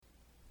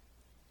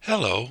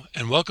Hello,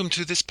 and welcome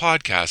to this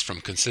podcast from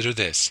Consider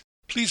This.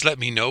 Please let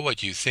me know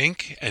what you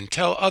think and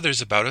tell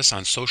others about us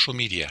on social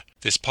media.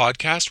 This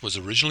podcast was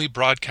originally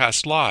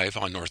broadcast live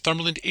on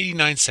Northumberland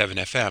 89.7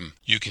 FM.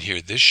 You can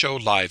hear this show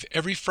live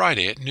every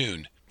Friday at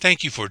noon.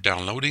 Thank you for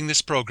downloading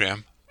this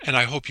program, and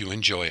I hope you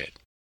enjoy it.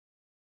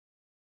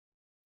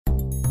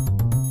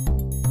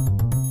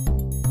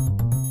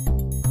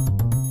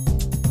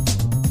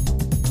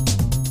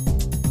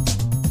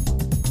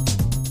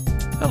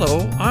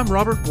 Hello, I'm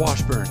Robert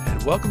Washburn,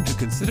 and welcome to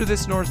Consider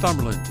This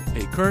Northumberland,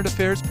 a current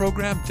affairs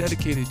program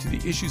dedicated to the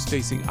issues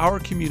facing our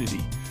community.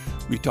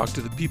 We talk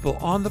to the people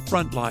on the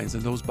front lines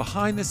and those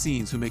behind the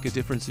scenes who make a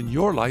difference in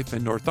your life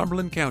in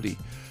Northumberland County.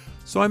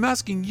 So I'm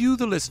asking you,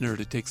 the listener,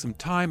 to take some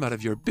time out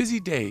of your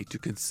busy day to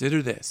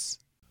consider this.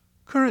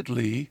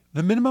 Currently,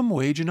 the minimum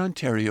wage in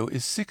Ontario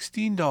is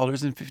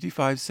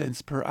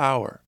 $16.55 per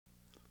hour.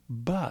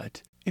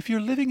 But if you're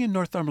living in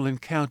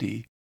Northumberland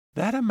County,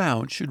 that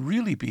amount should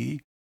really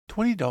be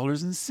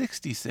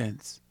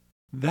 $20.60.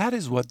 That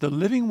is what the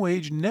Living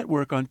Wage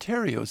Network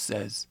Ontario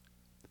says.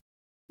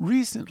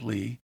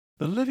 Recently,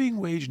 the Living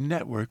Wage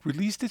Network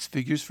released its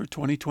figures for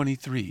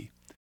 2023.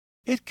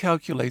 It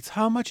calculates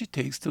how much it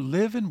takes to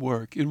live and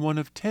work in one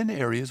of 10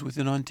 areas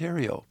within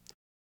Ontario.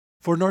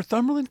 For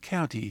Northumberland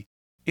County,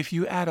 if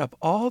you add up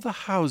all the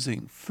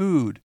housing,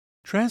 food,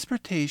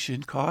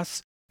 transportation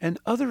costs, and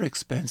other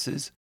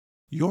expenses,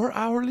 your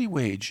hourly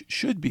wage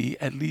should be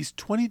at least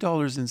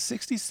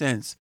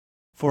 $20.60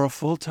 for a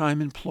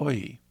full-time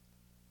employee.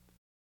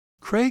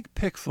 Craig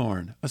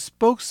Pickthorn, a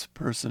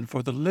spokesperson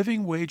for the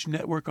Living Wage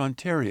Network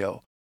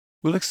Ontario,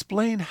 will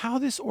explain how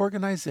this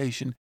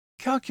organization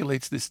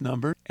calculates this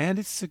number and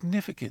its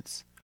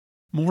significance.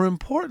 More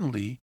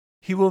importantly,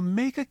 he will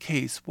make a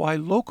case why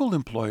local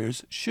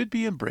employers should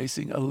be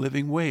embracing a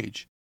living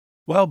wage,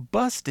 while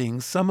busting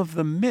some of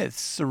the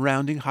myths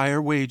surrounding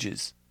higher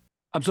wages.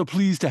 I'm so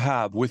pleased to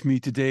have with me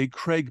today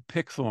Craig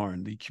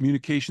Pickthorn, the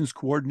Communications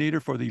Coordinator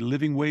for the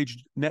Living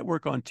Wage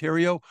Network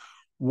Ontario.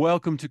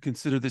 Welcome to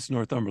Consider This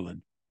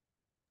Northumberland.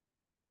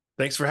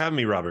 Thanks for having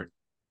me, Robert.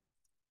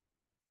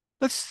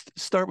 Let's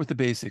start with the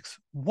basics.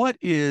 What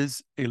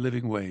is a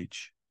living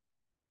wage?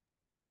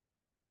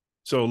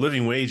 So a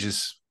living wage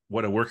is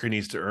what a worker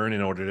needs to earn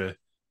in order to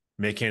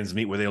make ends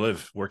meet where they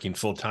live, working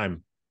full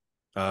time.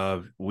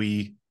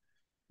 We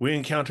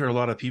encounter a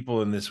lot of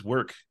people in this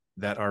work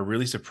that are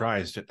really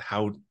surprised at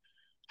how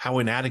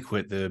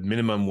inadequate the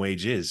minimum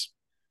wage is.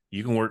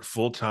 You can work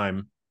full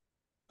time,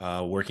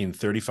 working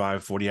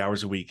 35, 40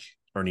 hours a week,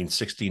 earning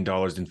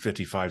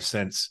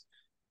 $16.55,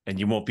 and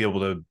you won't be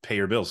able to pay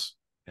your bills.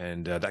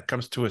 And that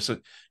comes to us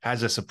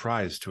as a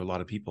surprise to a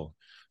lot of people.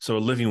 So a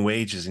living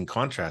wage is in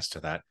contrast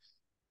to that.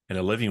 And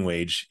a living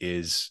wage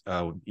is,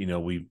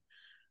 we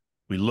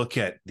look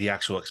at the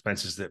actual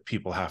expenses that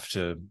people have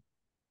to,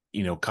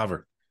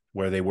 cover,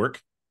 where they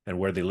work and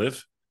where they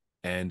live.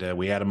 And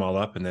we add them all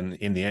up. And then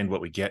in the end,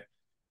 what we get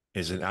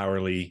is an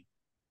hourly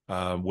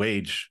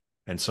wage.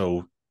 And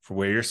so for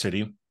where you're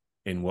sitting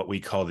in what we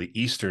call the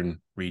Eastern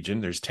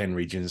region, there's 10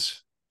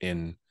 regions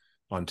in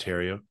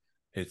Ontario.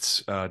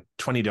 It's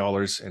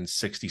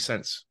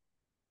 $20.60.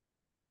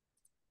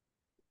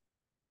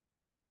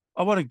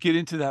 I want to get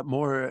into that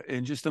more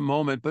in just a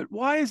moment, but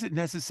why is it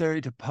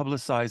necessary to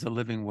publicize a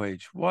living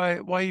wage?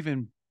 Why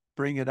even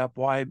bring it up?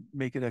 Why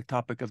make it a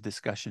topic of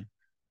discussion?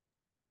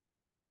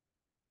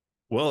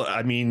 Well,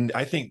 I mean,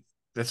 I think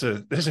that's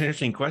an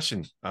interesting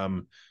question.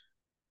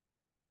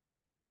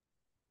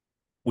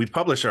 We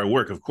publish our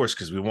work, of course,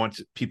 because we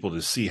want people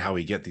to see how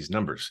we get these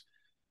numbers.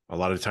 A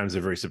lot of times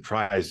they're very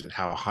surprised at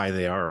how high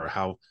they are or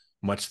how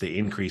much they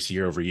increase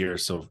year over year.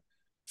 So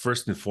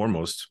first and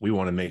foremost, we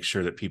want to make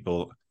sure that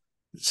people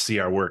see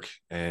our work,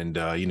 and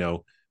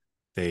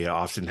they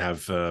often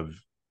have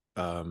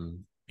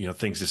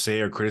things to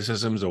say or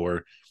criticisms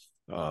or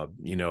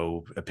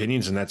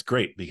opinions, and that's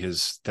great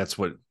because that's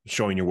what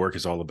showing your work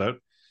is all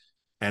about.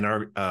 And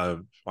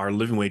our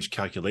living wage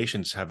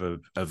calculations have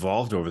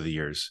evolved over the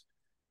years.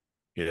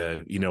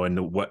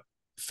 And what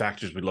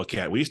factors we look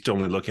at. We used to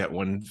only look at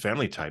one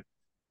family type,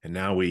 and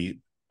now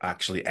we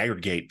actually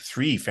aggregate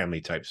 3 family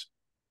types,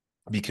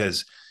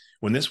 because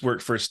when this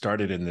work first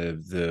started in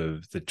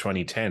the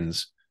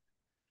 2010s,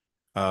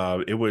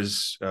 it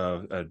was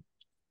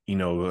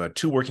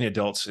 2 working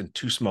adults and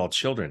 2 small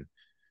children.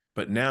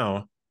 But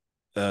now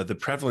the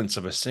prevalence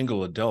of a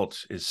single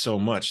adult is so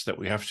much that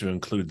we have to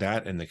include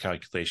that in the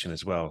calculation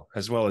as well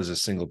as a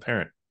single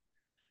parent.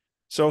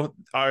 So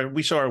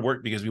we show our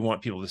work because we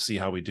want people to see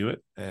how we do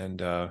it. And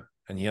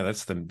yeah,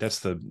 that's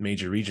the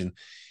major region.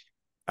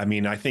 I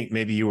mean, I think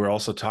maybe you were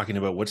also talking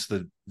about what's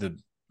the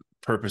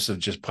purpose of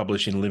just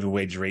publishing living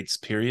wage rates,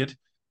 period.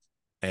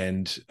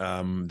 And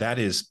that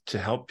is to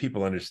help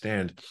people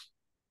understand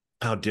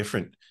how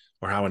different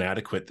or how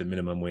inadequate the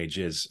minimum wage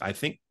is. I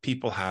think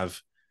people have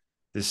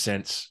this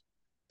sense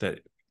that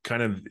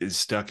kind of is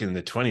stuck in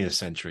the 20th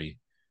century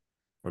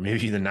or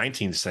maybe the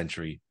 19th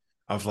century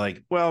of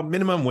like, well,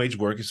 minimum wage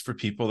work is for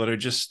people that are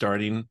just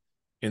starting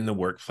in the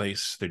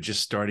workplace. They're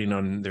just starting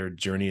on their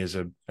journey as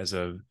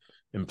a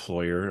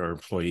employer or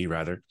employee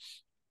rather.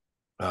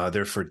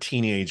 They're for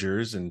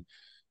teenagers and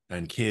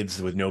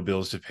kids with no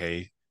bills to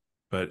pay.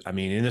 But I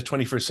mean, in the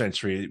 21st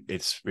century,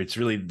 it's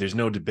really there's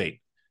no debate.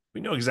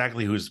 We know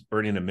exactly who's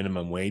earning a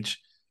minimum wage.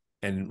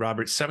 And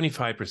Robert,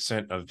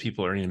 75% of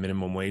people earning a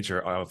minimum wage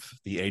are of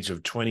the age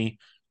of 20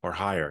 or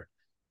higher.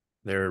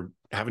 They're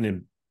having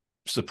to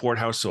support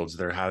households.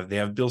 They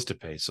have bills to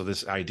pay. So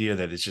this idea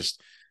that it's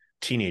just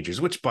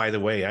teenagers, which by the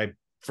way, I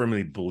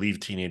firmly believe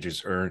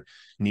teenagers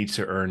need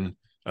to earn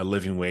a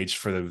living wage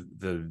for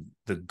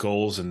the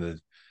goals and the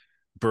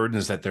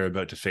burdens that they're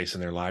about to face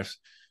in their lives.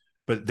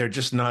 But they're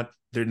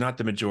not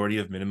the majority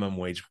of minimum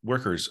wage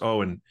workers.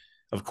 Oh, and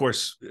of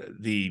course,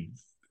 the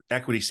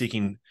equity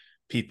seeking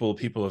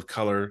people of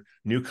color,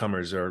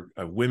 newcomers, or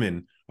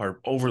women are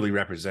overly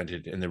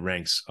represented in the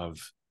ranks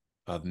of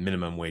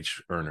minimum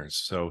wage earners.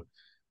 So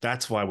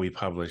that's why we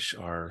publish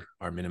our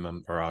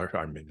minimum or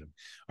our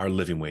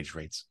living wage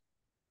rates.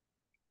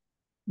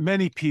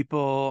 Many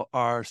people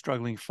are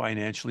struggling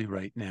financially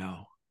right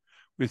now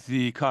with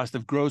the cost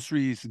of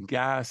groceries and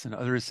gas and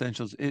other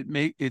essentials.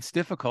 It's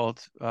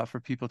difficult for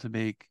people to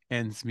make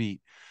ends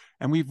meet.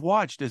 And we've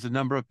watched as a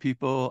number of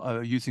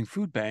people using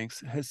food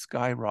banks has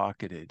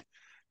skyrocketed.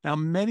 Now,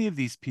 many of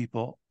these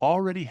people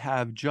already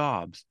have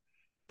jobs,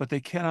 but they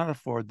cannot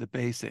afford the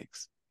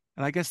basics.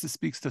 And I guess this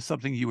speaks to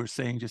something you were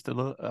saying just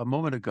a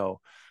moment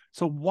ago.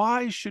 So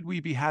why should we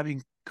be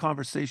having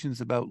conversations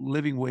about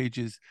living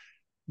wages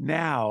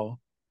now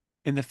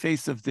in the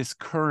face of this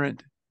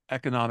current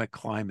economic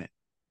climate?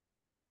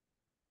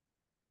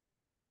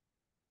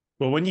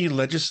 Well, when you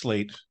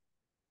legislate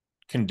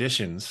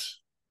conditions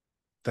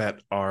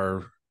that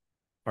are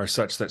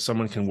such that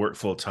someone can work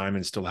full time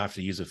and still have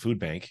to use a food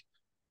bank,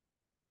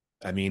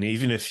 I mean,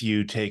 even if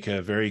you take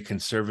a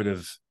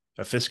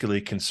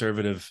fiscally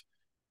conservative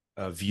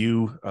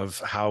view of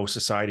how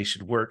society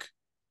should work,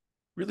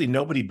 really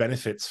nobody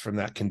benefits from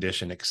that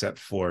condition except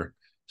for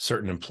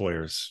certain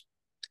employers.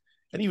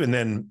 And even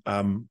then,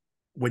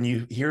 when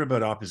you hear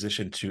about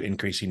opposition to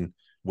increasing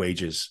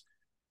wages,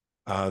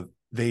 uh,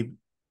 they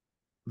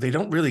they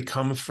don't really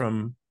come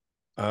from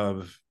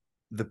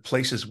the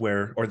places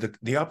where, or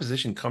the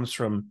opposition comes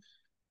from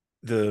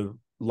the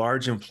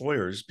large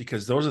employers,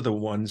 because those are the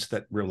ones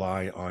that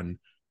rely on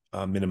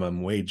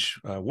minimum wage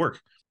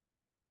work.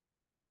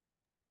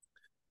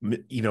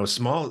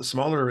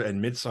 Smaller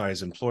and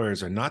mid-sized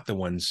employers are not the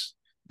ones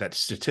that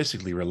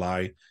statistically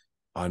rely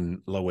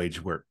on low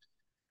wage work.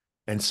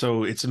 And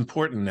so it's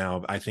important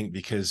now, I think,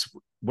 because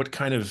what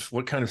kind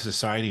of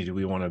society do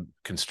we want to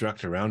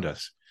construct around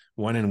us?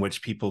 One in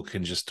which people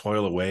can just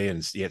toil away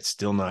and yet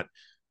still not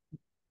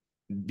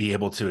be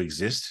able to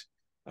exist.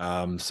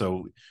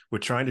 So we're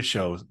trying to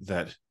show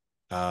that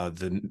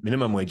the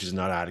minimum wage is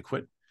not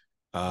adequate.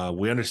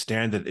 We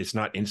understand that it's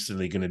not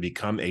instantly going to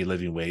become a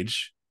living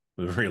wage.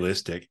 We're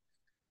realistic.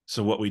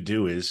 So what we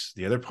do is,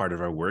 the other part of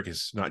our work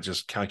is not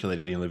just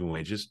calculating living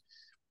wages;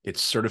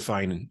 it's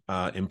certifying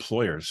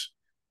employers,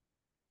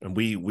 and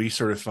we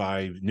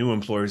certify new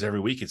employers every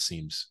week, it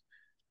seems.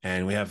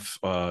 And we have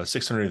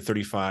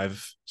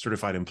 635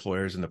 certified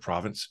employers in the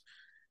province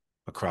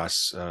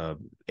across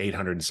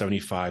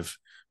 875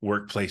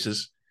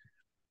 workplaces.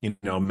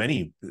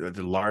 Many,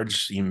 the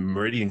large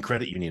Meridian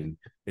Credit Union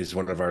is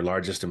one of our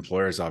largest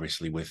employers,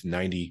 obviously, with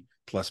 90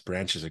 plus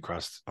branches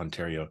across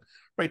Ontario,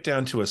 right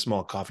down to a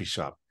small coffee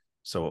shop.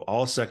 So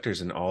all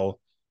sectors and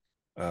all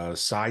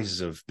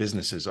sizes of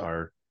businesses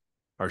are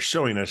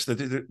showing us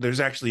that there's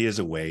actually is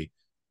a way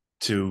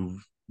to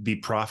be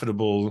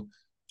profitable,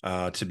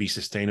 to be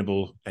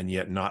sustainable, and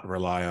yet not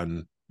rely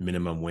on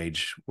minimum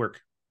wage work.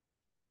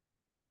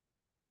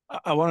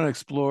 I want to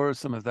explore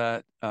some of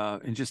that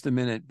in just a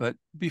minute. But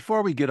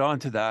before we get on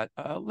to that,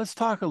 let's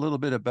talk a little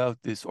bit about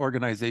this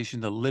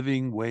organization, the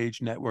Living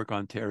Wage Network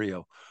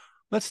Ontario.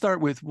 Let's start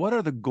with, what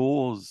are the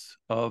goals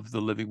of the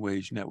Living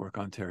Wage Network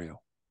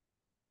Ontario?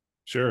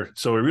 Sure.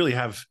 So we really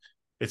have,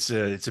 it's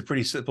a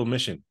pretty simple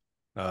mission.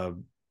 Uh,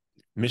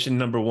 Mission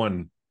number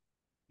one: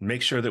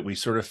 make sure that we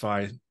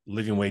certify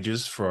living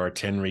wages for our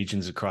 10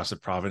 regions across the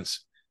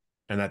province,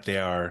 and that they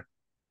are,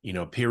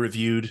 peer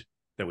reviewed,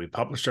 that we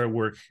publish our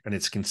work, and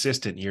it's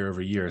consistent year over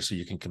year so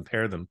you can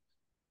compare them.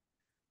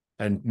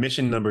 And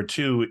mission number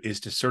two is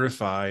to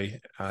certify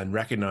and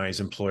recognize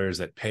employers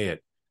that pay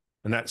it.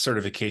 And that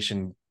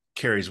certification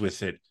carries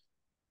with it,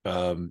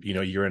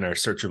 you're in our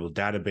searchable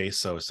database.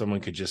 So someone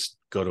could just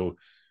go to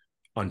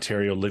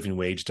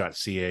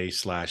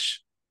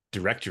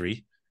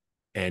ontariolivingwage.ca/directory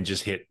and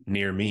just hit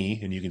near me,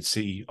 and you can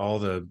see all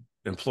the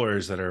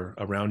employers that are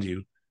around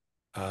you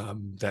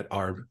that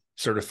are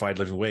certified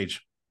living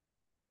wage.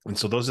 And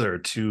so those are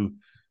two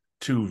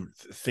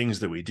things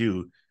that we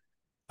do.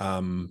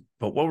 But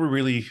what we're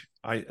really,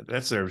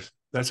 that's our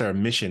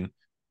mission.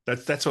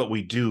 That's what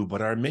we do.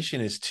 But our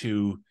mission is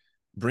to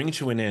bring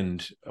to an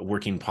end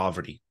working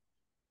poverty,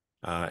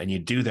 and you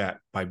do that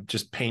by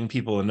just paying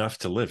people enough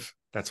to live.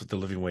 That's what the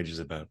living wage is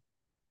about.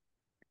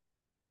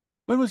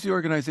 When was the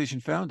organization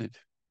founded?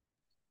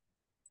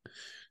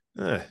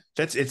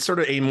 It's sort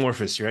of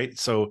amorphous, right?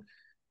 So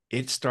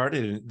it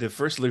started, the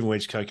first living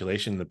wage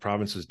calculation in the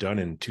province was done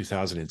in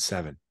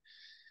 2007.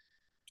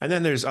 And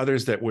then there's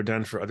others that were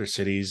done for other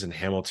cities in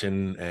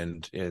Hamilton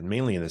and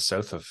mainly in the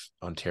south of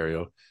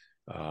Ontario,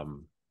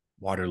 um,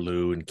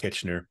 Waterloo and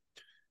Kitchener.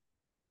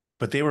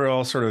 But they were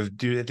all sort of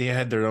they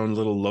had their own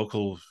little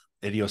local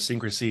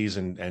idiosyncrasies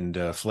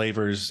and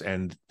flavors,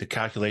 and the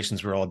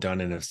calculations were all done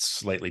in a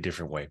slightly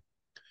different way.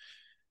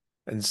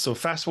 And so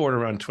fast forward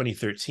around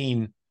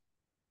 2013,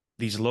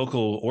 these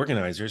local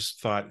organizers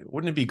thought,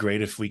 wouldn't it be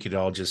great if we could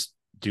all just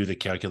do the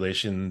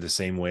calculation the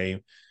same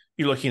way?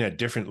 You're looking at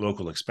different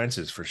local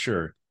expenses for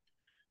sure,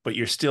 but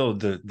you're still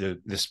the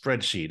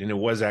spreadsheet, and it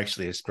was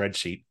actually a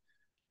spreadsheet.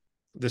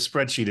 The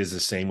spreadsheet is the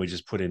same. We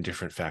just put in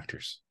different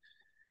factors.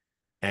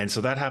 And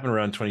so that happened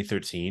around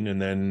 2013. And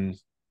then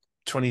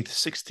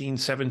 2016,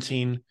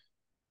 17,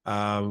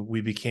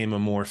 we became a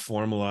more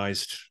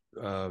formalized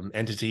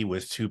entity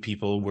with two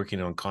people working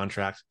on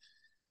contract.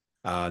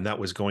 And that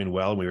was going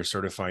well. We were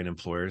certifying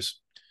employers.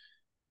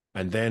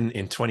 And then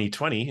in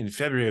 2020, in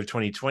February of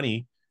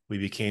 2020, we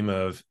became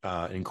an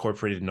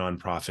incorporated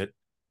nonprofit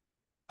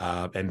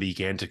and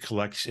began to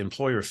collect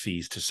employer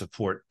fees to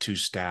support two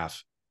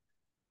staff.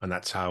 And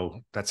that's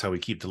how we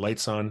keep the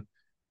lights on.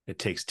 It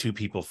takes two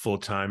people full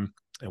time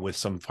and with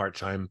some part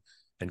time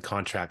and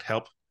contract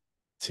help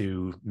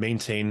to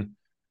maintain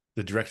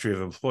the directory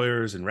of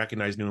employers and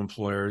recognize new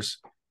employers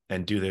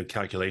and do the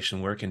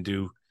calculation work and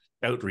do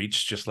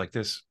outreach just like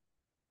this.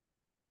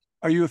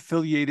 Are you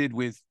affiliated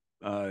with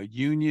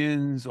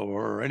unions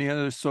or any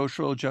other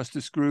social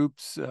justice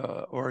groups,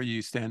 or are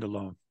you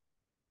standalone?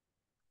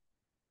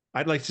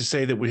 I'd like to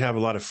say that we have a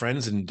lot of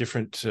friends in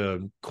different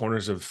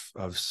corners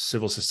of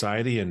civil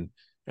society and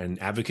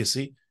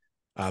advocacy,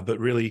 but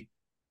really,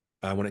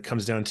 when it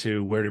comes down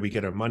to where do we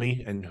get our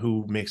money and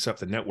who makes up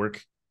the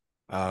network,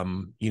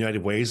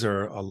 United Ways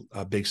are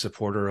a big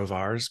supporter of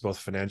ours, both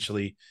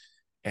financially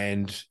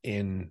and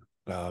in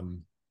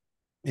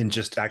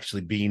just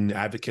actually being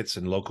advocates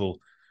and local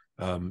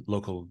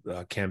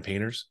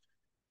campaigners.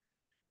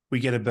 We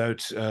get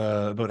about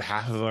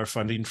half of our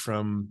funding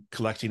from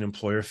collecting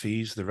employer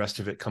fees. The rest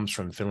of it comes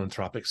from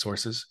philanthropic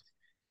sources.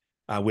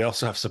 We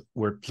also have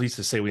we're pleased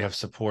to say we have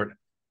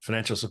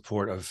financial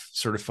support of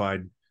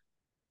certified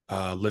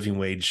living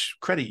wage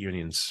credit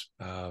unions,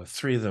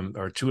 three of them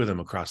or two of them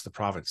across the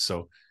province.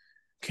 So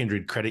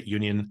Kindred Credit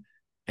Union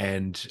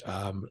and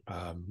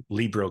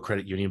Libro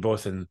Credit Union,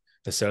 both in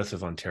the south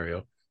of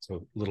Ontario, so a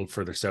little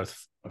further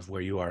south of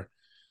where you are.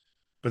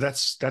 But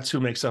that's who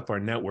makes up our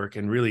network.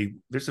 And really,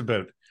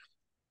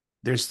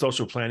 there's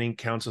social planning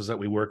councils that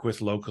we work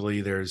with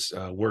locally. There's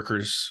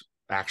workers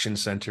action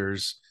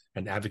centers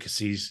and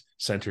advocacy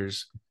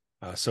centers.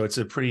 So it's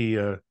a pretty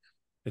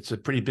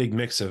big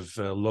mix of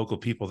local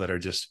people that are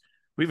just.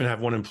 We even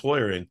have one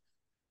employer in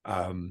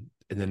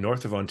the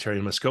north of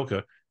Ontario,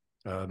 Muskoka.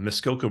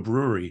 Muskoka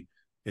Brewery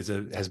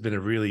has been a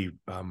really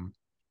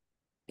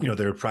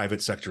they're a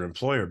private sector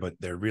employer, but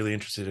they're really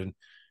interested in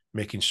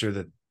making sure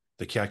that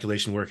the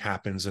calculation work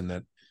happens and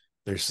that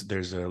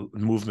there's a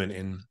movement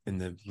in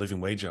the living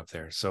wage up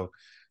there. So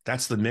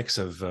that's the mix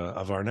of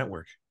our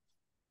network.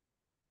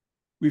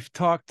 We've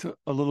talked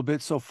a little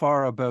bit so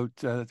far about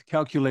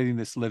calculating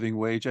this living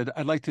wage.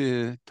 I'd like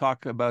to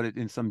talk about it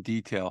in some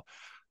detail.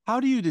 How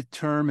do you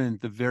determine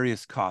the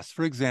various costs?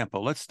 For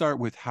example, let's start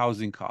with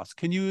housing costs.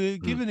 Can you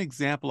give an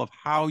example of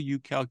how you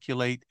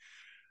calculate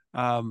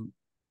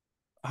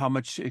how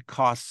much it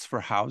costs for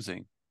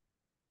housing?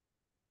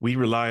 We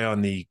rely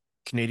on the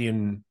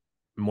Canadian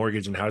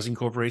Mortgage and Housing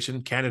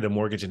Corporation, Canada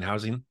Mortgage and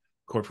Housing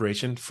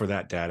Corporation, for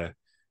that data.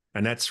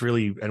 And that's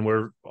really, and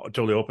we're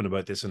totally open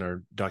about this in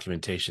our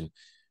documentation,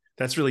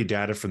 that's really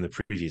data from the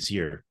previous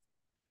year.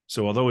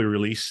 So although we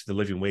release the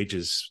living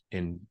wages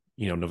in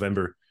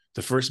November,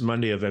 the first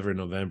Monday of every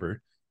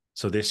November,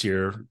 so this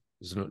year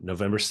is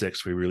November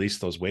 6th, we released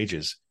those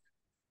wages.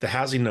 The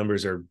housing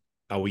numbers are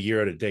a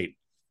year out of date.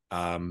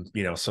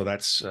 So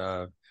that's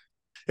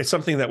it's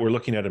something that we're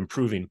looking at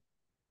improving.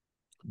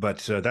 But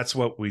that's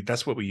what we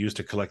use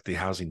to collect the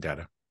housing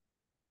data.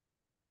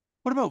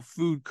 What about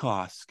food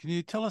costs? Can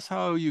you tell us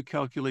how you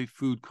calculate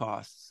food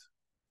costs?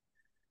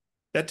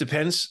 That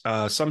depends.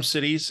 Some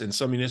cities and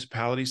some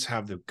municipalities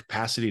have the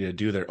capacity to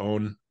do their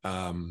own,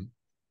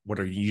 what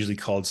are usually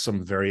called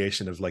some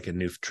variation of like a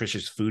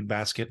nutritious food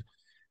basket.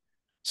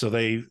 So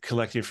they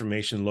collect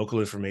local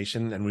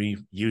information, and we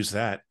use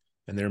that,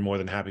 and they're more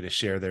than happy to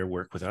share their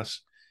work with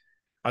us.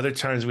 Other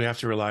times we have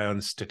to rely on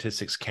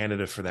Statistics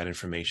Canada for that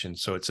information.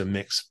 So it's a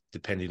mix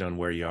depending on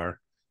where you are.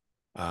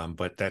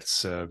 But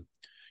that's,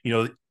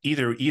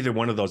 either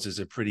one of those is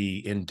a pretty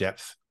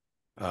in-depth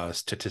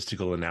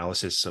statistical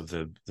analysis of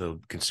the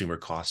consumer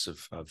costs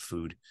of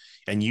food.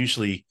 And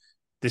usually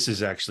this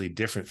is actually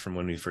different from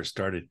when we first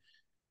started.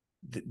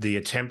 The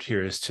attempt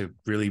here is to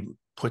really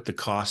put the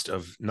cost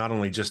of not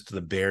only just the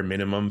bare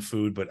minimum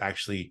food, but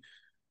actually,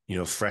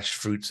 fresh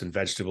fruits and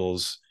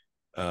vegetables,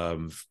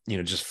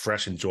 just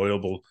fresh,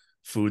 enjoyable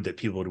food that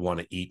people would want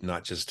to eat,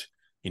 not just,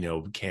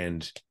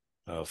 canned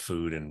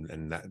food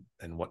and that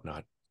and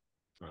whatnot.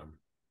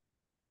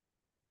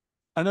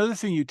 Another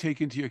thing you take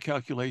into your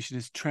calculation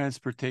is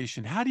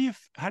transportation. How do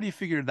you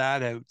figure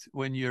that out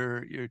when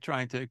you're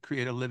trying to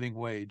create a living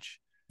wage?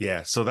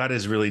 Yeah, so that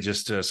is really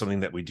just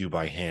something that we do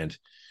by hand.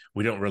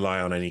 We don't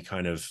rely on any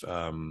kind of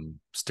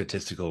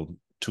statistical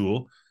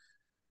tool.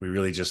 We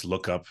really just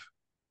look up.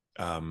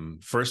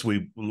 First,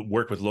 we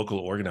work with local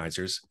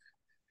organizers.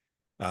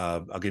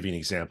 I'll give you an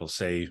example.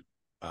 Say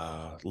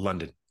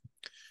London.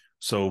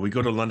 So we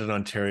go to London,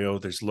 Ontario.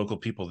 There's local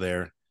people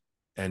there,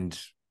 and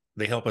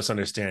they help us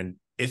understand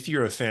if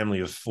you're a family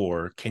of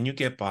four, can you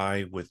get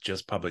by with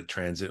just public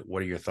transit?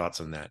 What are your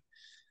thoughts on that?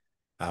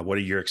 What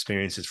are your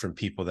experiences from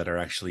people that are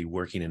actually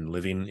working and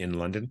living in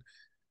London,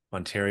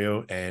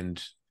 Ontario?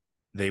 And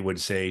they would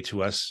say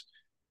to us,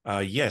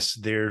 yes,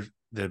 the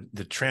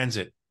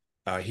transit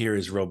here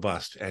is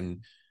robust,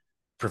 and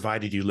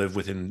provided you live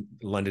within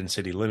London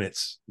city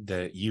limits,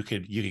 that you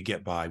could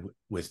get by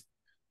with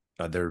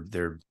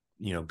their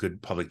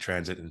good public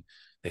transit, and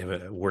they have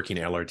a working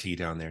LRT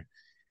down there.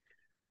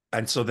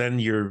 And so then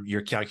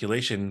your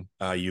calculation,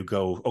 you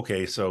go,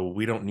 okay, so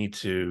we need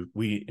to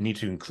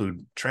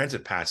include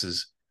transit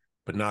passes,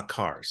 but not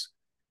cars.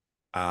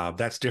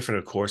 That's different,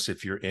 of course,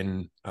 if you're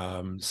in,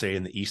 say,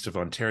 in the east of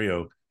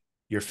Ontario,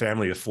 your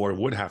family of four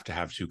would have to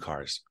have two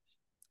cars.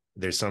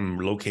 There's some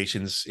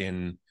locations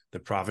in the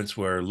province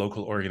where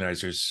local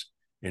organizers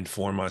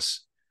inform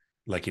us,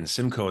 like in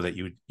Simcoe, that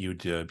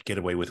you'd get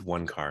away with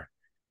one car.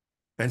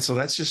 And so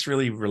that's just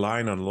really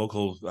relying on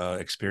local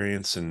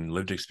experience and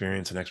lived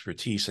experience and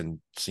expertise and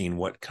seeing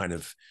what kind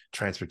of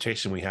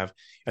transportation we have.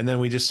 And then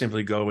we just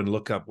simply go and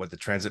look up what the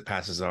transit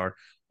passes are,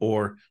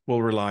 or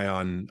we'll rely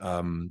on,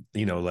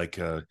 like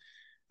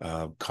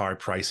car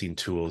pricing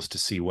tools to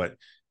see what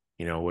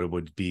it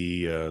would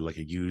be like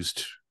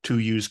two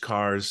used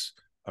cars,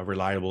 a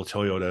reliable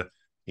Toyota.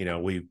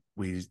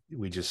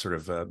 We just sort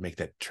of make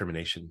that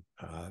determination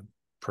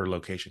per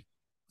location.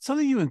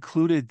 Something you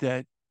included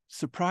that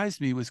surprised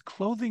me was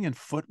clothing and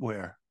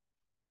footwear.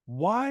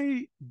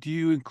 Why do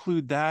you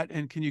include that?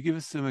 And can you give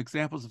us some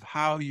examples of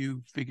how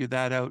you figure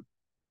that out?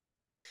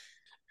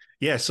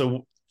 Yeah,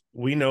 so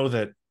we know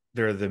that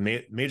there are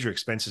the major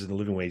expenses in the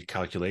living wage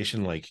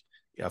calculation, like,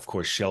 of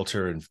course,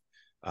 shelter and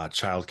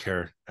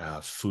childcare,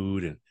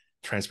 food and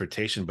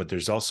transportation, but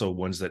there's also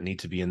ones that need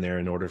to be in there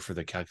in order for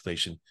the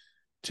calculation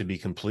to be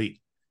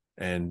complete,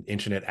 and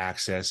internet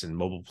access and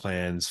mobile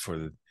plans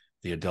for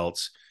the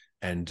adults,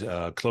 and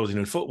clothing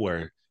and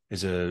footwear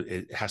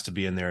it has to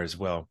be in there as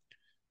well,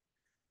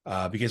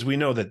 because we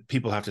know that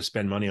people have to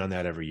spend money on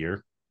that every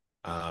year.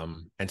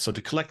 And so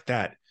to collect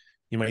that,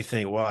 you might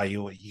think, wow,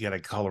 you got to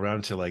call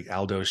around to like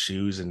Aldo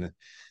shoes and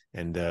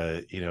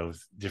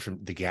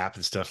different the Gap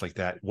and stuff like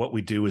that. What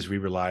we do is we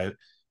rely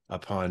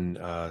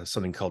upon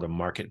something called a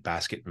market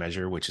basket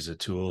measure, which is a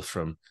tool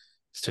from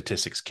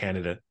Statistics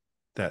Canada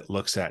that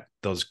looks at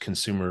those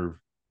consumer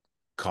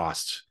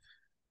costs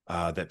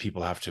that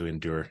people have to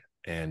endure.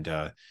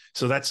 And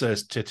so that's a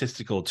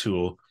statistical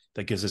tool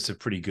that gives us a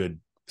pretty good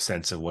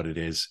sense of what it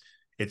is.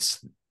 It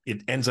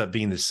ends up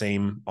being the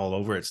same all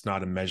over. It's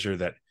not a measure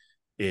that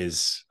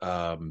is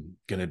going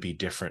to be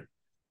different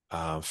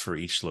for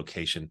each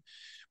location.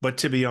 But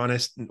to be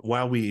honest,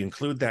 while we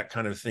include that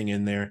kind of thing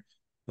in there,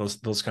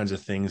 those kinds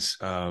of things,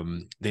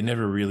 they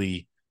never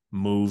really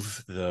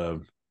move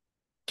the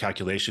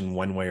calculation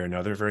one way or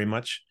another very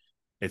much.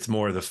 It's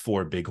more the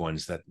four big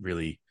ones that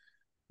really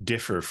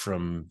differ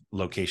from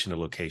location to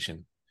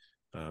location.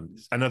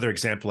 Another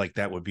example like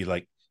that would be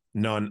like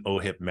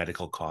non-OHIP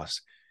medical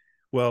costs.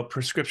 Well,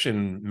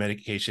 prescription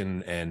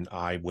medication and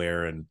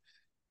eyewear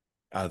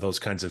and those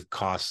kinds of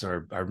costs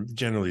are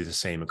generally the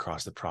same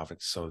across the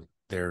province, so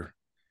they're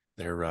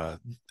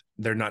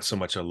they're not so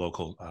much a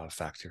local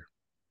factor.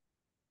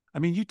 I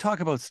mean, you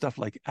talk about stuff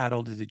like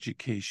adult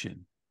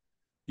education.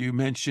 You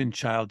mentioned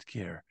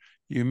childcare.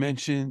 You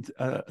mentioned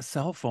a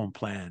cell phone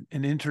plan,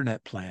 an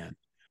internet plan,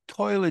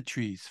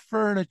 toiletries,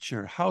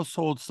 furniture,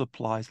 household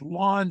supplies,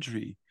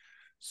 laundry,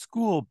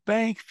 school,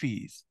 bank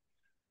fees,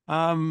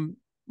 um,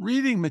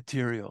 reading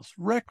materials,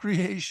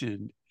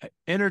 recreation,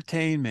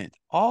 entertainment,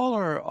 all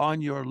are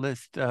on your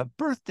list.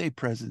 Birthday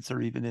presents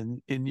are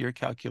even in your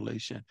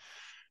calculation.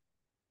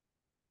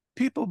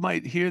 People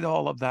might hear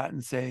all of that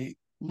and say,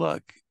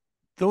 look,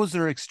 those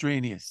are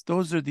extraneous.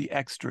 Those are the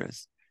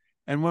extras.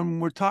 And when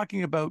we're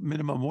talking about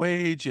minimum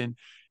wage and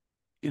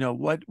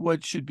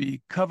what should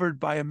be covered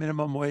by a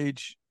minimum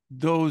wage,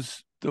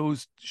 those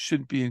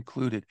shouldn't be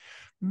included.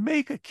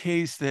 Make a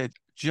case that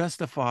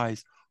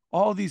justifies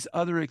all these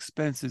other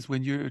expenses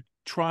when you're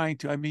trying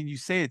to, I mean, you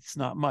say it's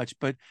not much,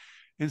 but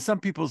in some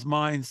people's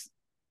minds,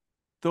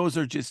 those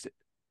are just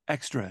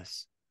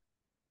extras.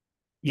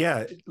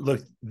 Yeah,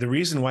 look, the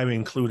reason why we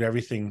include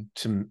everything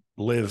to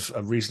live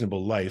a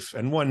reasonable life,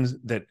 and one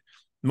that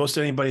most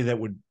anybody that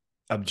would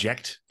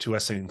object to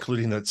us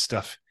including that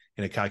stuff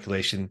in a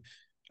calculation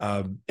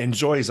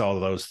enjoys all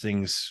of those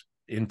things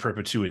in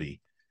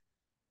perpetuity.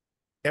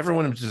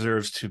 Everyone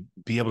deserves to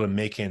be able to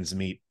make ends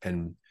meet,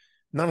 and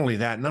not only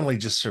that, not only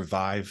just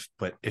survive,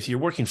 but if you're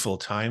working full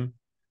time,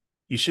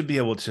 you should be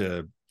able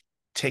to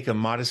take a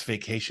modest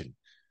vacation.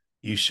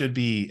 you should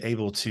be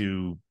able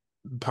to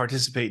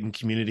participate in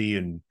community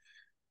and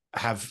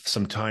have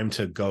some time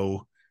to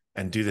go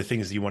and do the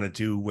things that you want to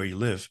do where you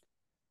live.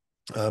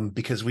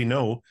 Because we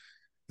know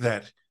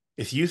that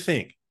if you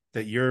think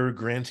that you're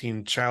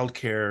granting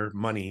childcare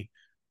money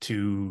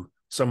to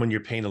someone you're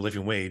paying a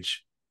living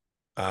wage,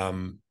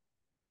 um,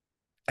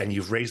 and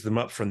you've raised them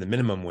up from the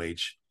minimum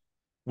wage,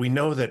 we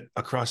know that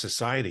across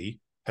society,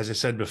 as I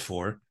said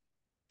before,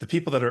 the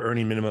people that are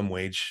earning minimum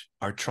wage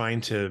are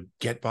trying to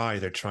get by.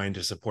 They're trying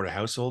to support a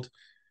household,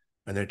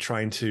 and they're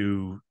trying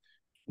to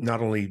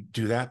not only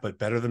do that, but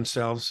better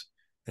themselves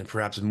and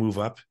perhaps move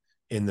up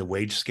in the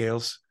wage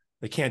scales.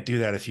 They can't do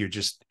that if you're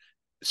just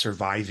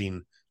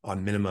surviving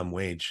on minimum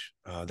wage.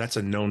 That's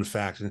a known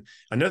fact. And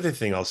another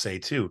thing I'll say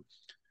too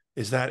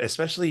is that,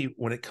 especially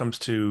when it comes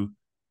to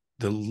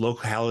the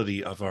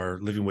locality of our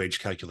living wage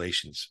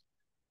calculations,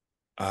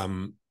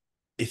 um,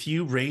 if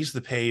you raise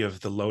the pay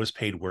of the lowest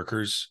paid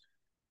workers,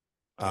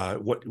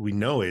 what we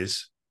know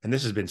is, and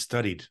this has been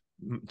studied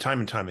time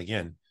and time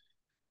again,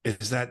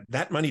 is that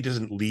that money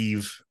doesn't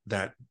leave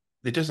that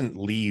it doesn't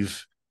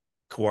leave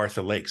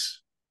Kawartha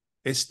Lakes.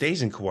 It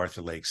stays in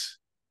Kawartha Lakes.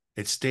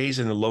 It stays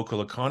in the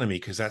local economy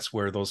because that's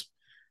where those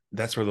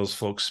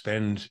folks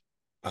spend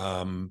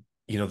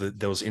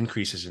those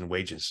increases in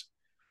wages.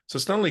 So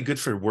it's not only good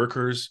for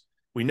workers,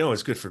 we know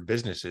it's good for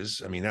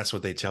businesses. I mean, that's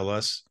what they tell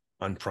us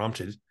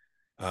unprompted.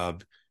 Uh,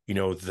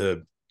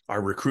 the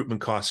our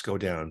recruitment costs go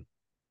down.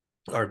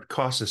 Our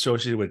costs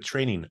associated with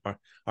training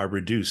are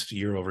reduced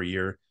year over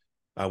year.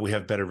 We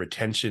have better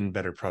retention,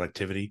 better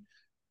productivity.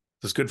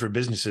 So it's good for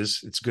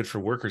businesses. It's good for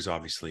workers,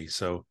 obviously.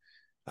 So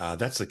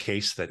that's the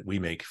case that we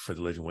make for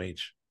the living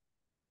wage.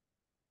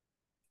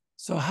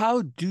 So,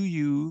 how do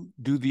you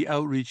do the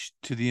outreach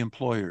to the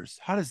employers?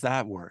 How does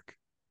that work?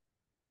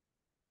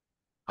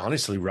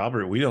 Honestly,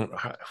 Robert, we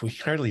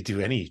hardly do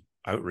any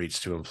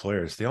outreach to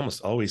employers. They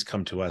almost always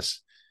come to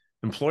us.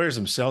 Employers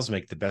themselves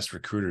make the best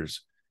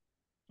recruiters.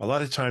 A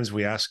lot of times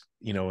we ask,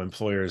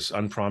 employers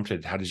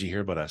unprompted, how did you hear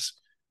about us?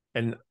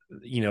 And,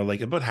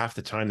 like about half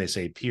the time they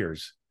say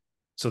peers.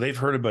 So they've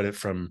heard about it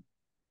from,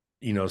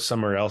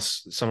 somewhere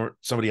else,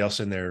 somebody else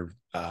in their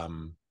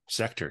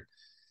sector.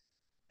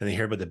 And they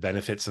hear about the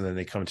benefits and then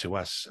they come to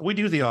us. We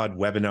do the odd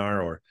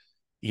webinar or,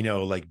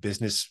 like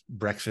business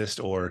breakfast,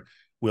 or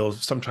we'll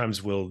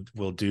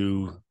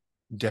do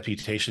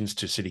deputations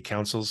to city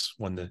councils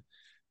when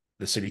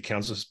the city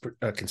council is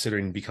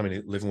considering becoming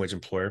a living wage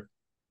employer.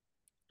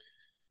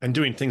 And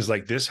doing things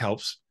like this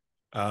helps,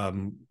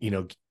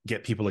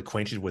 get people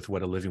acquainted with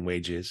what a living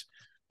wage is.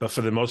 But for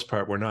the most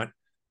part, we're not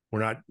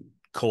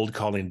cold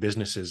calling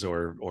businesses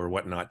or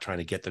whatnot, trying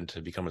to get them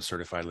to become a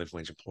certified living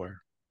wage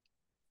employer.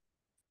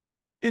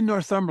 In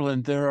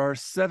Northumberland, there are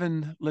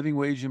 7 living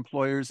wage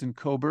employers in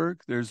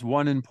Coburg. There's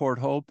one in Port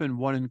Hope and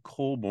one in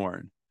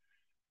Colborne.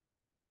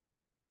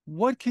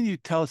 What can you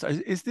tell us?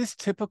 Is this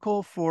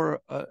typical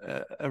for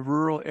a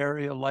rural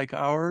area like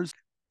ours?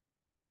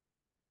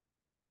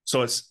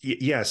 So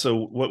so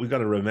what we've got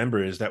to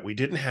remember is that we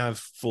didn't have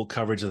full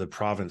coverage of the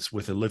province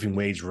with a living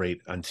wage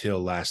rate until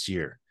last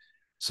year.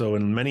 So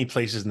in many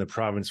places in the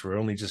province, we're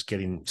only just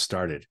getting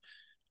started.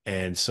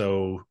 And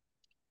so,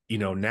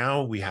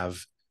 now we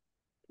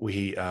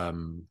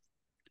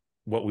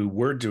what we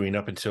were doing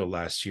up until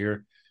last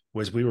year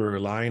was we were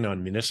relying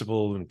on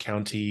municipal and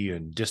county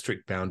and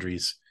district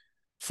boundaries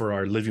for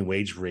our living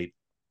wage rate,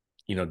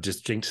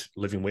 distinct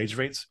living wage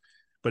rates.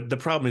 But the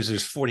problem is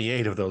there's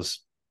 48 of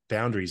those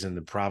boundaries in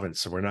the province,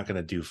 so we're not going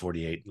to do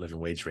 48 living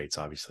wage rates,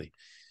 obviously.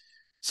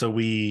 So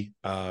we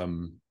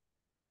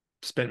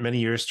spent many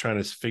years trying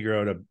to figure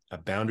out a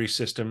boundary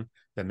system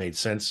that made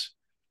sense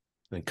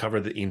and cover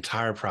the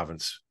entire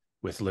province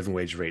with living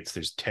wage rates.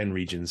 There's 10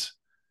 regions.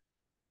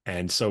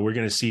 And so we're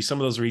going to see some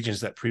of those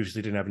regions that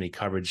previously didn't have any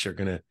coverage are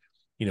going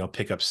to,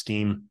 pick up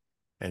steam.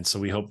 And so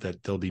we hope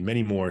that there'll be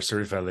many more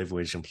certified living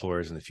wage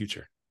employers in the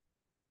future.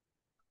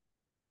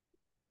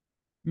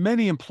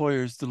 Many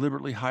employers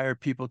deliberately hire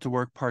people to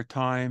work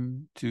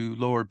part-time to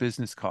lower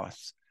business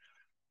costs.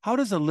 How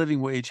does a living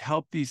wage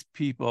help these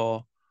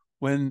people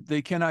when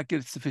they cannot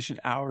get sufficient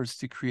hours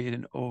to create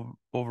an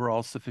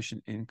overall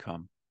sufficient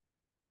income?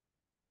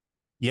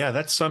 Yeah,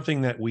 that's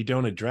something that we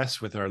don't address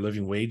with our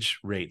living wage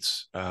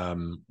rates.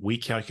 We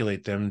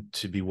calculate them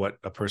to be what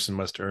a person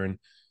must earn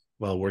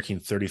while working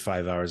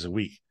 35 hours a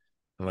week.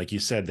 And like you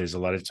said, there's a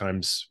lot of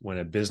times when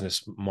a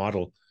business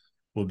model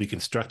will be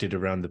constructed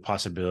around the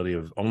possibility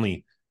of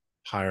only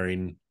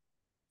hiring,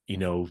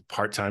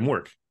 part-time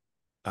work.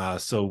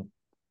 So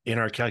in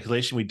our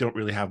calculation, we don't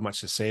really have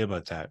much to say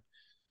about that.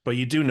 But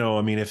you do know,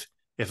 I mean, if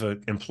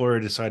an employer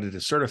decided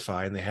to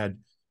certify and they had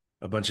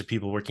a bunch of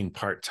people working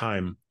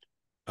part-time,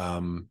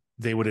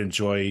 they would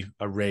enjoy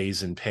a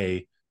raise in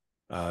pay.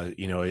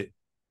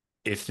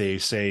 If they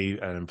say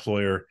an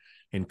employer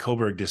in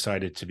Coburg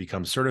decided to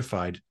become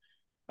certified,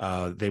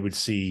 they would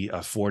see a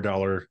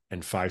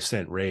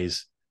 $4.05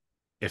 raise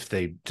if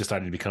they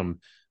decided to become,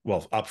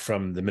 up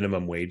from the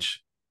minimum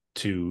wage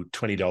to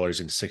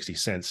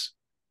 $20.60.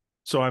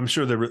 So I'm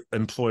sure the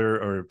employer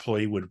or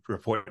employee would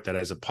report that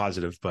as a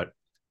positive. But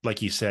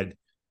like you said,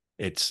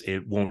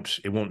 it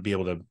won't be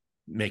able to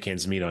make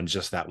ends meet on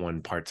just that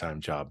one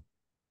part-time job.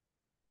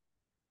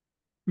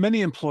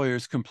 Many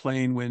employers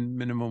complain when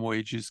minimum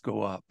wages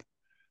go up.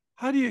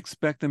 How do you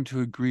expect them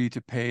to agree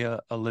to pay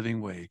a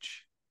living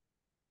wage?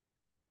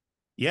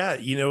 Yeah,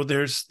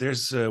 there's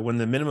when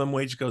the minimum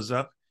wage goes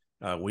up,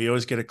 we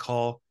always get a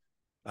call.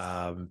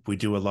 We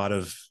do a lot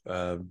of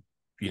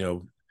you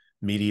know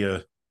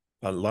media,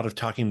 a lot of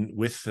talking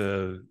with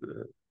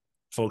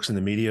folks in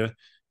the media.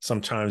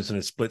 Sometimes in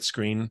a split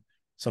screen,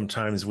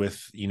 sometimes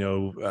with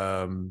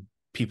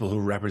people who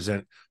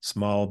represent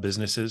small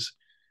businesses,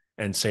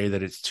 and say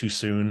that it's too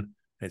soon,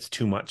 it's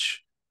too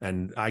much.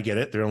 And I get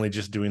it; they're only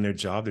just doing their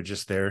job. They're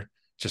just there,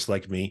 just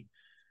like me.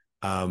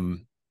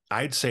 Um,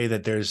 I'd say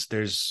that there's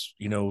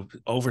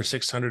over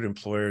 600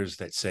 employers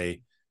that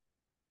say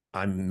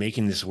I'm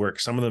making this work.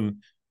 Some of them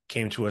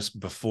came to us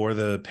before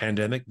the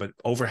pandemic, but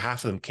over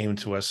half of them came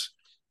to us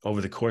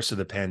over the course of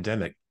the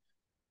pandemic.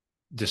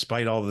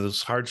 Despite all of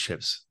those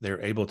hardships,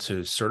 they're able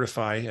to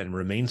certify and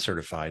remain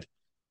certified,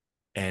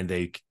 and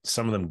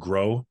some of them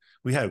grow.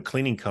 We had a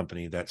cleaning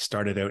company that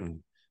started out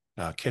in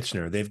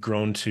Kitchener. They've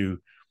grown to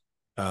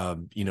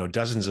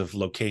dozens of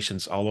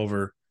locations all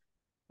over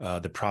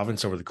the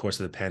province over the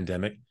course of the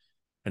pandemic.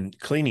 And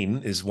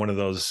cleaning is one of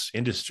those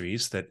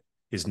industries that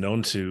is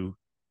known to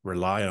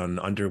rely on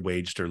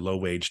underwaged or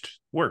low-waged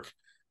work,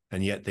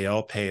 and yet they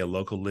all pay a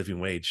local living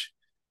wage.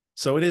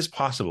 So it is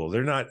possible.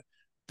 They're not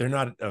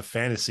a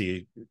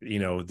fantasy.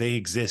 They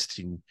exist,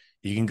 and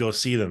you can go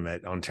see them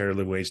at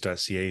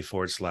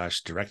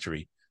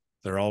ontariolivingwage.ca/directory.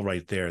 They're all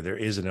right there. There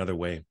is another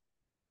way.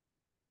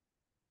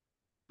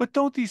 But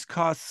don't these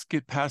costs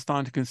get passed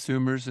on to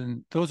consumers?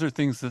 And those are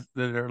things that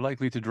are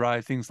likely to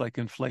drive things like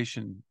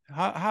inflation.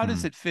 How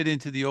does Hmm. it fit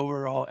into the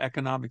overall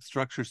economic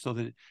structure so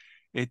that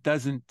it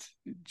doesn't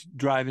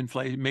drive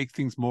inflation, make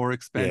things more Yeah.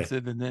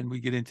 expensive, and then we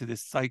get into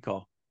this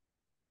cycle?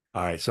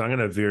 All right. So I'm going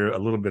to veer a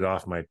little bit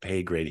off my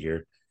pay grade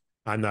here.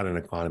 I'm not an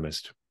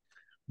economist,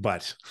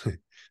 but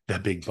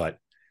that big but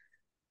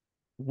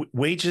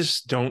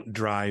wages don't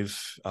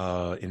drive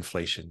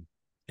inflation,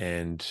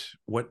 and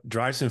what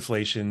drives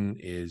inflation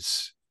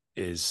is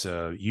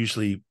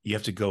usually you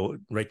have to go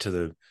right to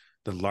the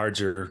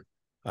larger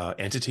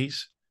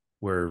entities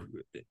where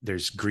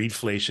there's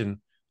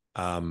greedflation.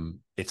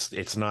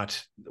 It's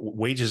not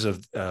wages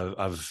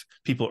of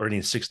people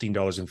earning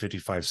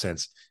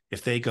 $16.55.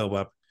 If they go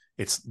up,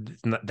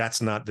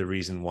 that's not the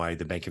reason why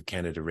the Bank of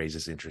Canada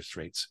raises interest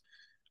rates.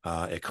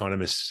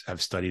 Economists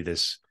have studied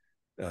this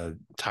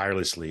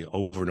tirelessly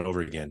over and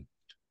over again.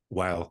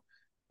 While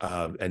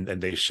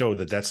and they show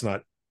that that's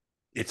not.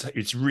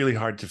 It's really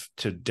hard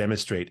to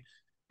demonstrate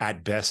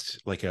at best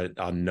like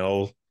a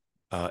null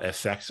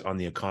effect on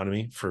the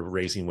economy for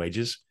raising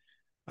wages.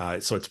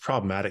 So it's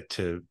problematic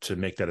to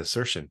make that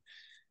assertion.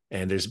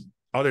 And there's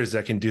others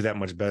that can do that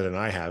much better than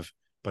I have,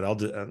 but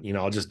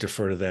I'll just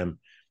defer to them.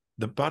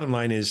 The bottom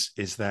line is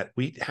that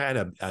we had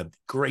a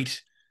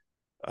great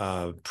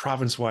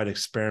province-wide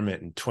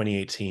experiment in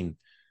 2018.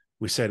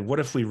 We said,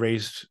 what if we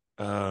raised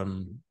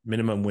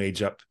minimum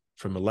wage up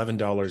from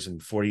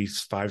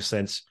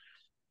 $11.45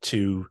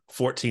 to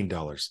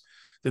 $14,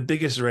 the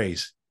biggest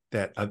raise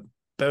that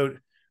about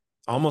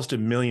almost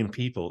 1 million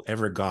people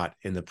ever got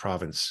in the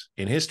province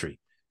in history.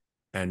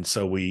 And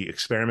so we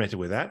experimented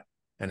with that.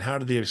 And how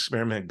did the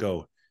experiment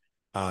go?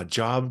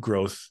 Job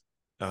growth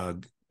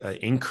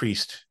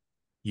increased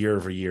year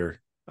over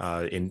year.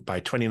 By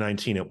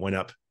 2019, it went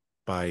up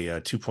by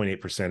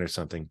 2.8% or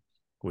something,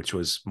 which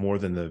was more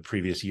than the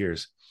previous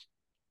years.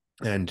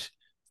 And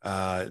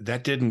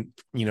that didn't,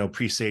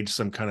 presage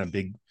some kind of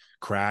big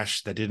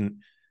crash. That didn't.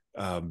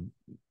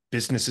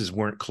 Businesses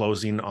weren't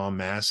closing en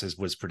masse as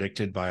was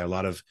predicted by a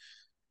lot of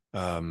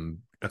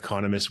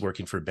economists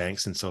working for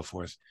banks and so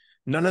forth.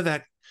 None of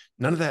that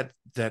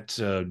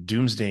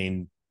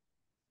doomsday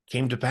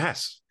came to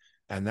pass,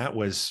 and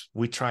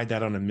we tried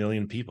that on 1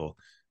 million people.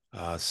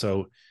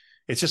 So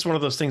it's just one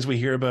of those things we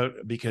hear about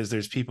because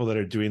there's people that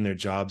are doing their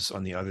jobs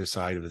on the other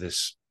side of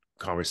this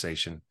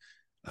conversation,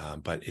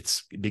 but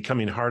it's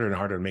becoming harder and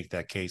harder to make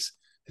that case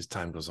as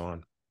time goes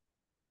on.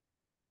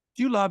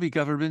 Do you lobby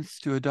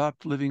governments to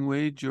adopt living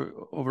wage or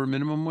over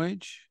minimum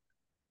wage?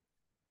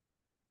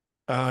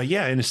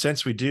 Yeah, in a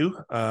sense, we do.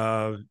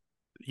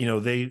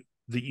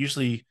 They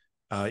usually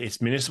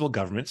it's municipal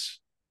governments,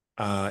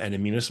 and a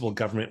municipal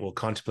government will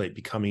contemplate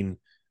becoming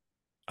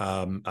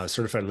a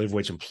certified living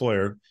wage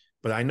employer.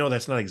 But I know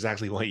that's not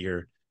exactly what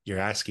you're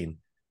asking.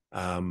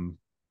 Um,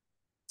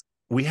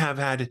 we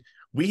haven't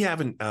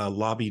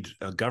lobbied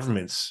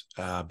governments,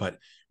 but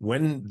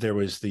when there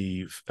was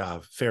the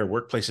Fair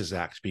Workplaces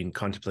Act being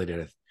contemplated,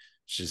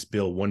 which is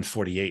Bill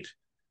 148,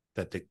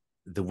 that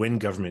the Wynne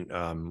government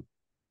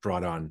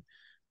brought on,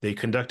 they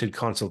conducted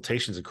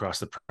consultations across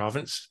the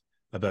province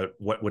about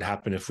what would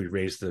happen if we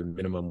raised the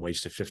minimum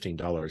wage to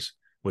 $15,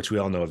 which we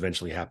all know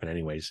eventually happened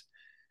anyways.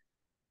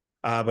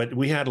 But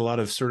we had a lot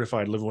of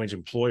certified living wage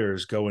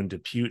employers go and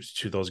depute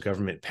to those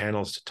government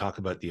panels to talk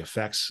about the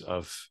effects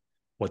of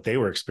what they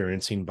were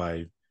experiencing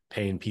by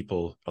paying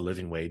people a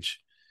living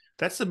wage.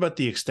 That's about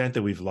the extent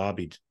that we've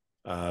lobbied.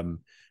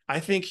 I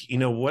think,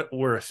 what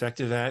we're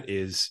effective at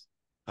is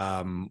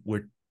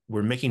we're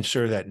making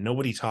sure that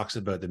nobody talks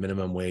about the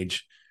minimum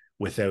wage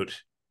without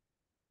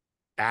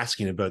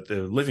asking about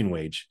the living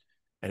wage.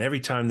 And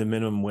every time the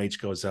minimum wage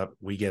goes up,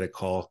 we get a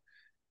call.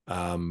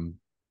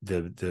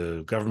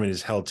 The government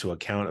is held to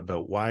account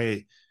about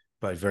why,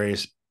 by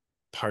various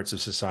parts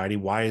of society,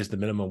 why is the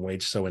minimum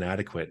wage so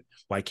inadequate?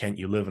 Why can't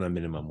you live on a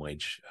minimum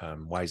wage?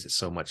 Why is it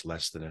so much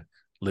less than a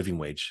living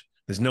wage?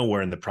 There's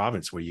nowhere in the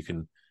province where you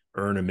can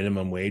earn a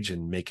minimum wage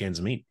and make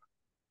ends meet.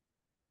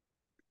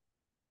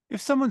 If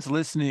someone's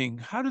listening,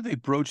 how do they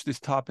broach this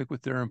topic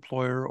with their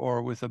employer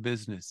or with a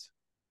business?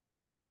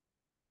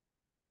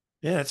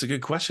 Yeah, that's a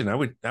good question.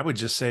 I would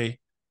just say,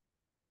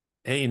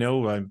 hey,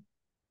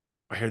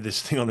 I heard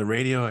this thing on the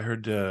radio. I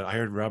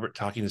heard Robert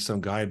talking to some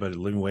guy about a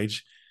living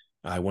wage.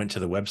 I went to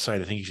the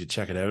website. I think you should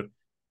check it out.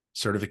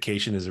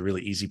 Certification is a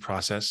really easy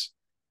process,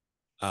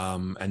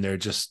 and there are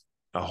just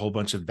a whole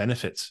bunch of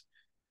benefits,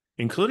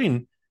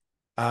 including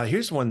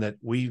here's one that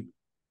we've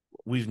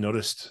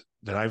noticed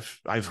that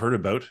I've heard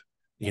about.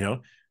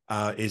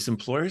 Is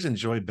employers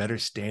enjoy better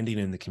standing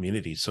in the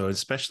community. So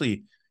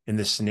especially in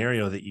this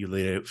scenario that you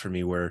laid out for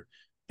me, where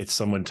it's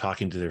someone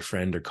talking to their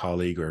friend or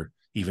colleague or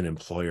even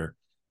employer,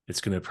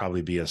 it's going to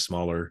probably be a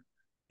smaller,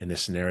 in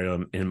this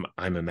scenario,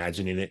 I'm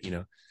imagining it,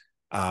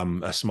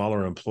 a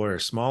smaller employer,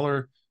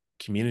 smaller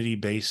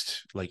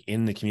community-based, like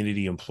in the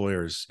community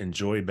employers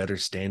enjoy better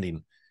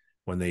standing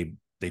when they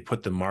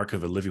put the mark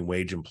of a living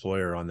wage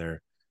employer on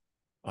their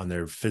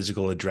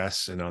physical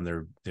address and on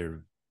their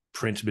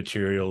print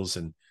materials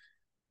and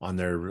on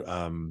their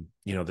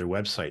their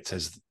websites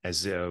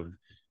as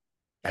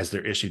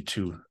they're issued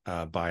to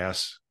by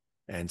us.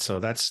 And so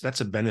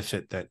that's a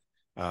benefit that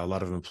a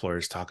lot of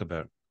employers talk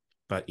about.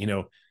 But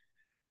in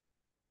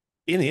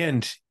the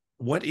end,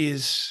 what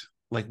is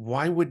like,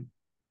 why would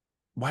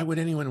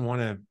anyone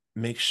want to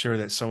make sure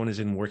that someone is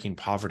in working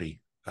poverty?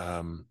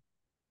 The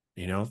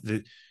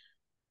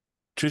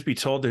truth be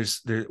told,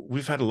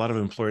 we've had a lot of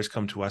employers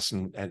come to us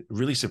and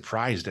really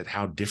surprised at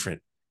how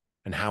different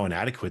and how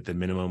inadequate the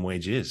minimum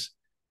wage is.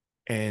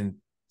 And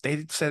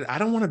they said, I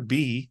don't want to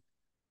be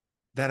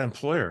that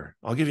employer.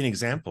 I'll give you an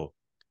example.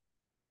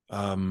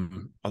 A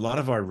lot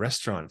of our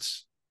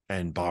restaurants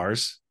and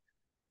bars,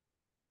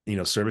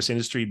 service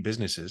industry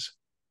businesses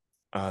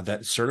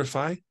that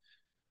certify,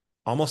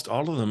 almost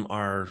all of them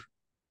are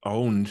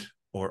owned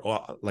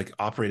or like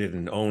operated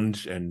and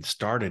owned and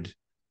started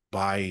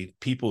by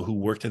people who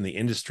worked in the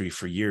industry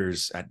for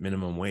years at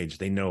minimum wage.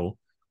 They know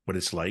what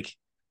it's like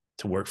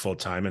to work full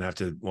time and have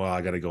to,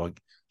 I got to go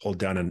hold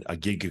down a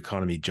gig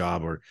economy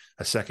job or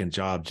a second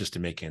job just to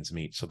make ends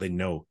meet. So they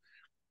know,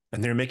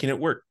 and they're making it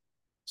work.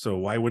 So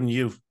why wouldn't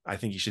you? I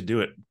think you should do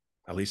it.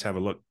 At least have a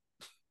look.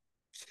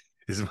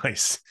 Is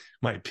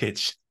my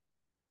pitch.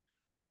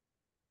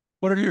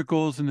 What are your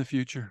goals in the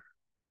future?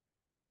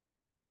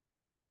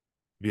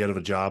 Be out of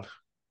a job.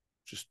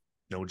 Just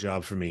no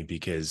job for me,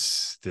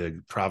 because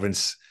the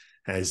province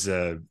has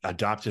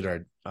adopted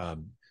our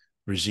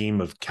regime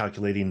of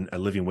calculating a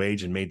living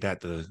wage and made that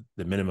the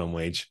minimum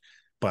wage.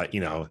 But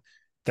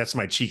that's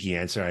my cheeky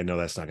answer. I know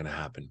that's not going to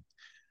happen.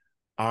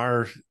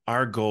 Our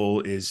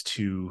goal is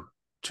to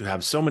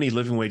have so many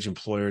living wage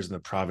employers in the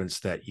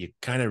province that you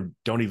kind of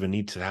don't even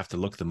need to have to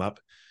look them up,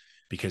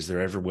 because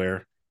they're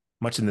everywhere.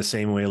 Much in the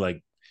same way,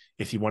 like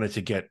if you wanted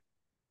to get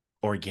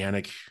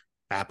organic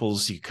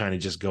apples, you kind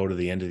of just go to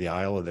the end of the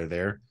aisle and they're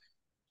there.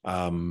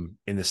 In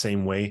the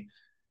same way,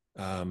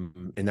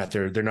 in that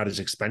they're not as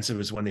expensive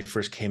as when they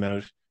first came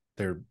out.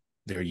 They're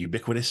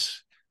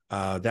ubiquitous.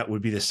 That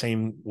would be the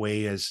same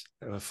way as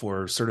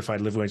for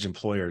certified living wage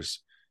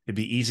employers. It'd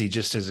be easy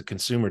just as a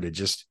consumer to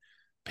just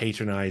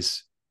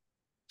patronize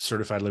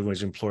certified living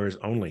wage employers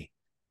only.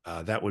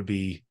 That would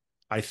be,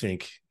 I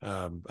think,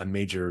 a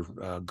major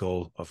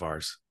goal of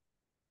ours.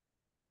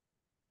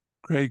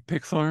 Craig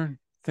Pickthorn,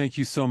 thank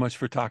you so much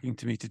for talking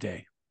to me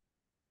today.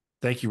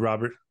 Thank you,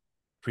 Robert.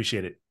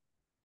 Appreciate it.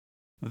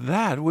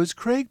 That was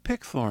Craig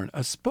Pickthorn,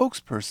 a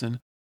spokesperson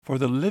for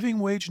the Living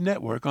Wage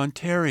Network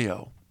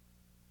Ontario.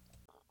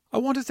 I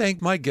want to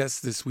thank my guests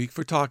this week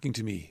for talking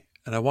to me,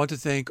 and I want to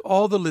thank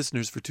all the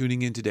listeners for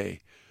tuning in today.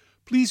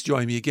 Please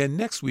join me again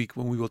next week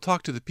when we will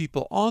talk to the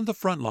people on the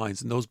front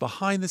lines and those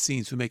behind the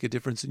scenes who make a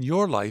difference in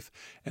your life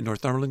and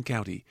Northumberland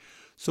County.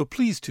 So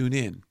please tune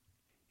in.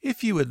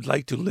 If you would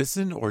like to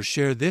listen or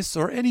share this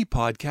or any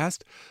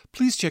podcast,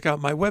 please check out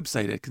my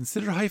website at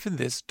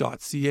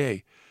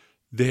consider-this.ca.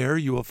 There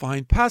you will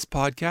find past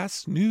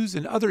podcasts, news,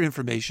 and other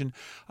information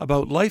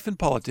about life and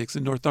politics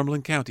in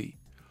Northumberland County.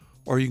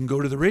 Or you can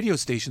go to the radio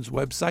station's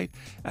website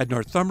at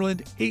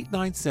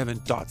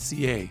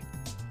northumberland897.ca.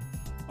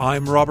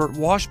 I'm Robert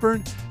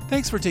Washburn.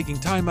 Thanks for taking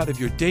time out of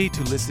your day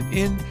to listen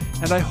in,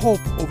 and I hope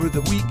over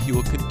the week you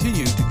will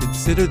continue to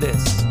consider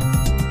this.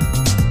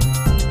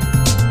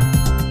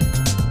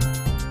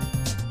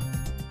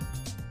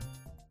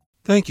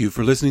 Thank you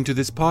for listening to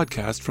this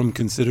podcast from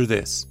Consider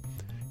This.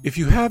 If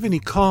you have any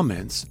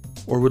comments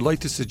or would like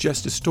to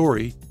suggest a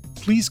story,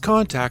 please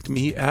contact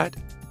me at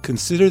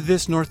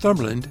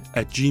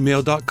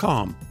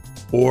considerthisnorthumberland@gmail.com.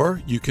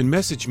 Or you can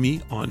message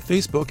me on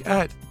Facebook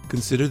at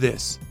Consider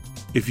This.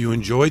 If you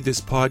enjoyed this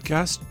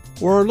podcast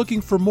or are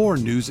looking for more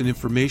news and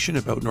information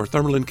about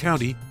Northumberland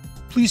County,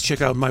 please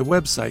check out my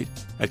website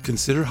at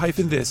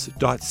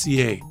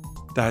consider-this.ca.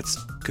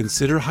 That's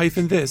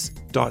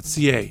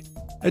consider-this.ca.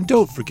 And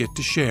don't forget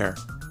to share.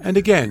 And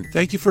again,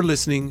 thank you for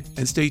listening,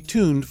 and stay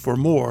tuned for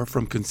more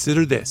from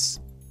Consider This.